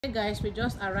Hey guys, we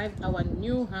just arrived our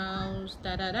new house.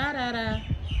 Da da da da da.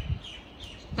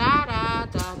 Da da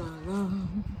da da da.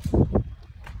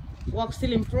 Work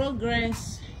still in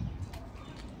progress.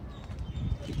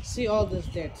 See all this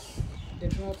dirt. They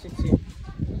brought it in.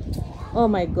 Oh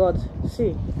my god.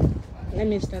 See. Let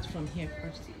me start from here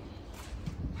first.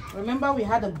 Remember we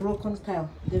had a broken tile.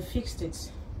 They fixed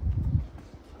it.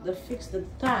 They fixed the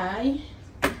tie.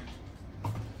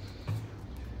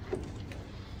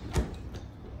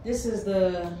 This is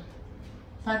the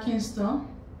parking store.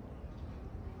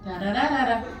 Da da da da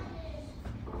da.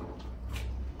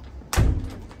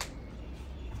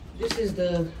 This is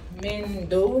the main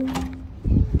door.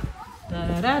 Da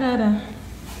da da da da.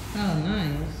 Oh,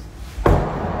 nice.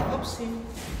 Oopsie.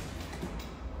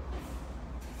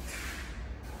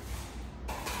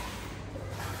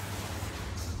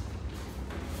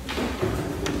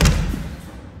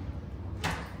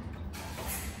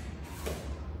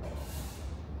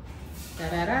 Da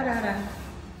da da da da.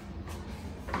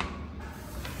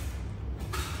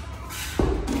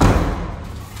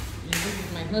 And this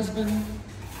is my husband.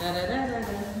 Da da da da da.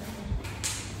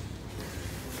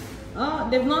 Oh,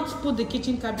 they've not put the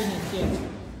kitchen cabinet yet.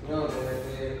 No,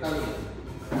 they're coming.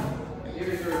 I give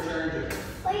it to a charger.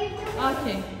 What are you doing?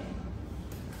 Okay.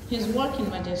 He's working,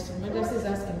 Majesty. Majesty is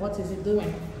asking, what is he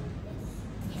doing?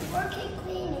 Working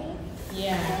cleaning.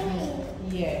 Yeah. Cleaning.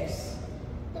 Yes.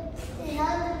 The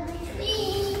house is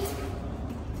clean.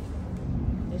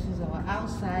 This is our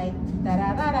outside. Da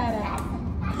da da da da.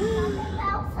 That's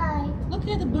outside. Look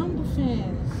at the bamboo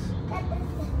fence.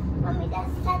 Mommy,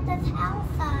 that's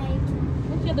outside.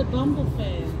 Look at the bamboo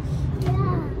fence. Yeah.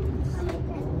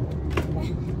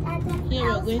 Mommy, that's Here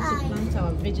we're going to outside. plant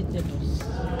our vegetables.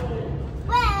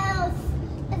 Well,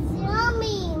 it's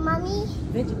yummy, Mommy.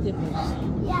 Vegetables.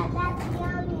 Yeah, that's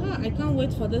yummy. Ah, I can't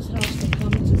wait for this house to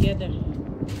come together.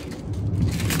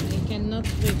 I cannot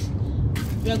wait.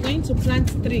 We are going to plant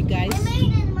 3, guys. I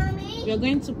made it, Mommy. We are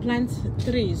going to plant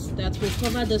trees that will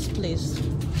cover this place.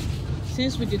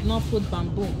 Since we did not put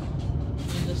bamboo.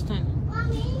 You understand?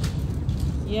 Mommy.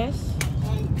 Yes?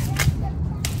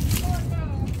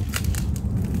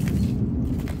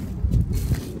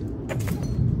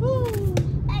 Woo.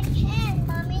 I can,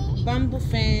 Mommy. Bamboo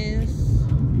fence.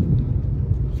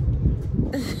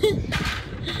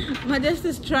 Majesty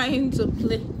is trying to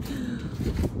play. Too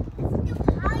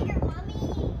higher,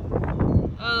 Mommy.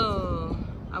 Oh,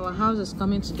 our house is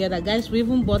coming together. Guys, we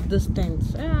even bought this tent.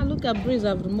 Ah, look at breeze.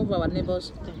 I've removed our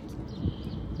neighbor's tent.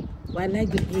 But I like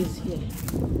the breeze here.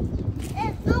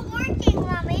 It's not working,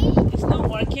 Mommy. It's not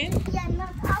working? Yeah,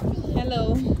 not happy.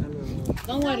 Hello. Hello.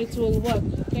 Don't worry, it will work,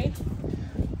 okay?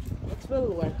 It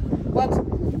will work. But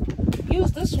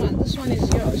use this one. This one is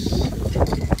yours.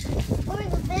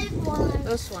 Where's the big one?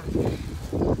 This one.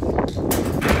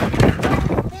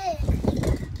 Big.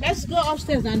 Let's go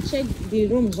upstairs and check the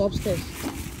rooms upstairs.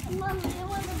 Mommy, you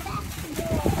want the back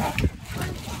door.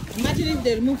 Imagine if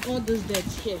they remove all this dirt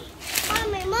here.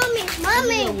 Mommy, Everywhere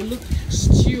Mommy. will look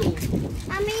stew.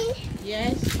 Mommy,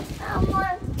 Yes. I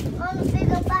want a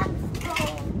bigger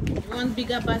basketball. One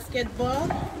bigger basketball.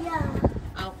 Yeah.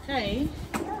 Okay.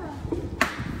 Yeah.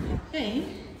 Okay.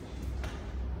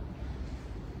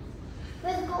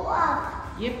 Let's go up.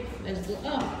 Yep. Let's go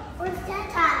up. Where's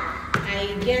Tata?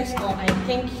 I guess, or I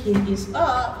think he is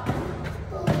up.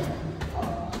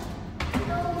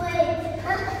 No way.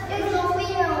 There's no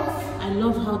wheels. I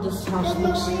love how this house There's no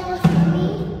looks. wheels,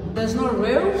 Mommy. There's no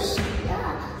rails.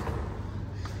 Yeah.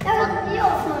 There's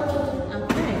wheels, Mommy.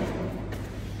 Okay.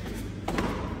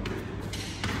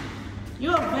 You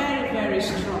are very, very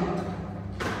strong.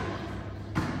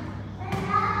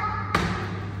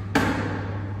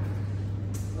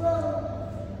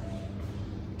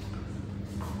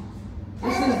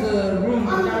 This is the room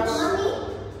without Mommy,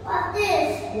 what's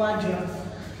this? wardrobe.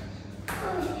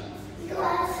 Mommy, go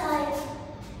outside.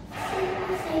 Go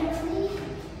outside, please.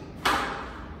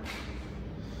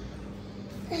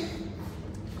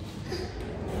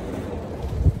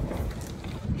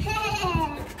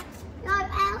 Not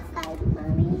outside,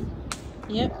 Mommy.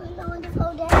 Yep. Don't want to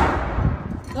fall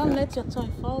down. Don't let your toy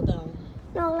fall down.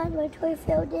 Don't let my toy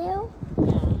fall down.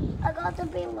 Yeah. I got to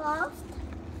be lost.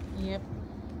 Yep.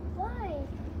 Why?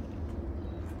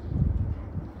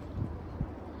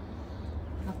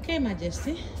 Okay,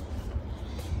 Majesty.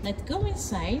 Let's go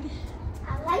inside.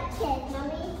 I like it,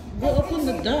 Mommy. Go open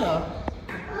the door.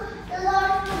 The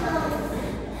Lord knows.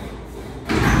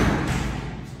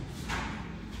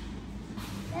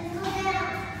 Let's go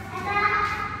down.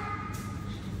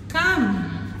 Come.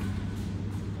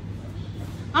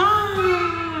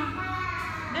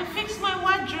 Ah! They fixed my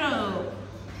wardrobe.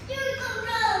 Here we go,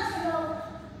 Rose.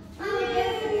 Mommy,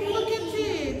 there's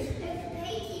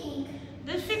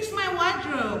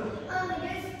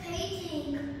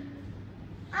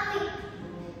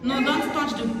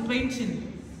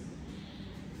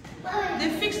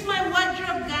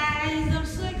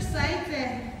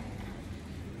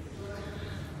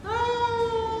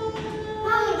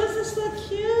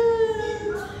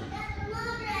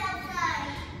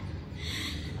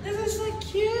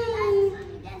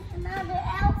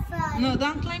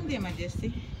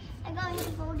Majesty. I'm going to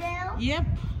go down. Yep.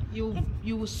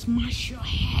 You will smash your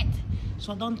head.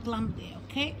 So don't climb there,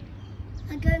 okay?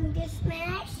 I'm going to get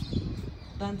smashed.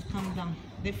 Don't come down.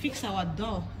 They fix our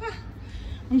door. Ah,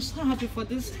 I'm so happy for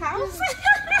this house.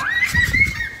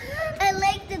 I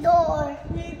like the door.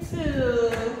 Me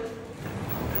too.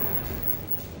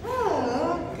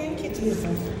 Oh, thank you,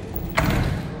 Jesus.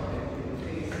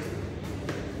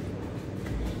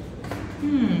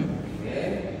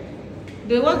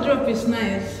 The wardrobe is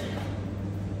nice.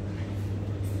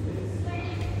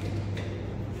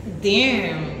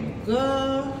 Damn,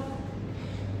 girl.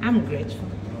 I'm grateful.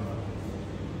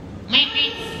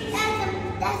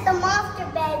 That's the master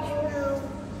bedroom.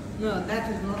 No,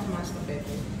 that is not master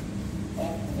bedroom.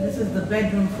 This is the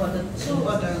bedroom for the 2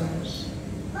 other rooms.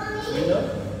 Mommy,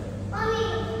 Mommy,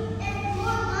 there's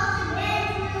one master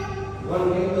bedroom. One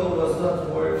window was not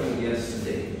working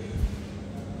yesterday.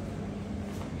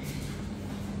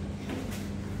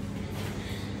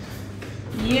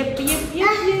 Yep.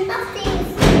 Upstairs.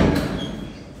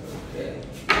 Okay.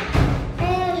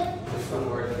 And This one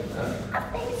working, huh?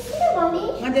 upstairs too,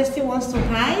 Mommy. Majesty wants to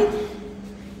hide.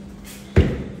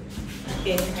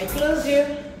 Okay, I close you.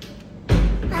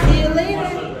 See you later.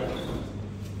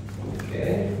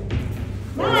 Okay.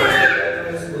 Bye.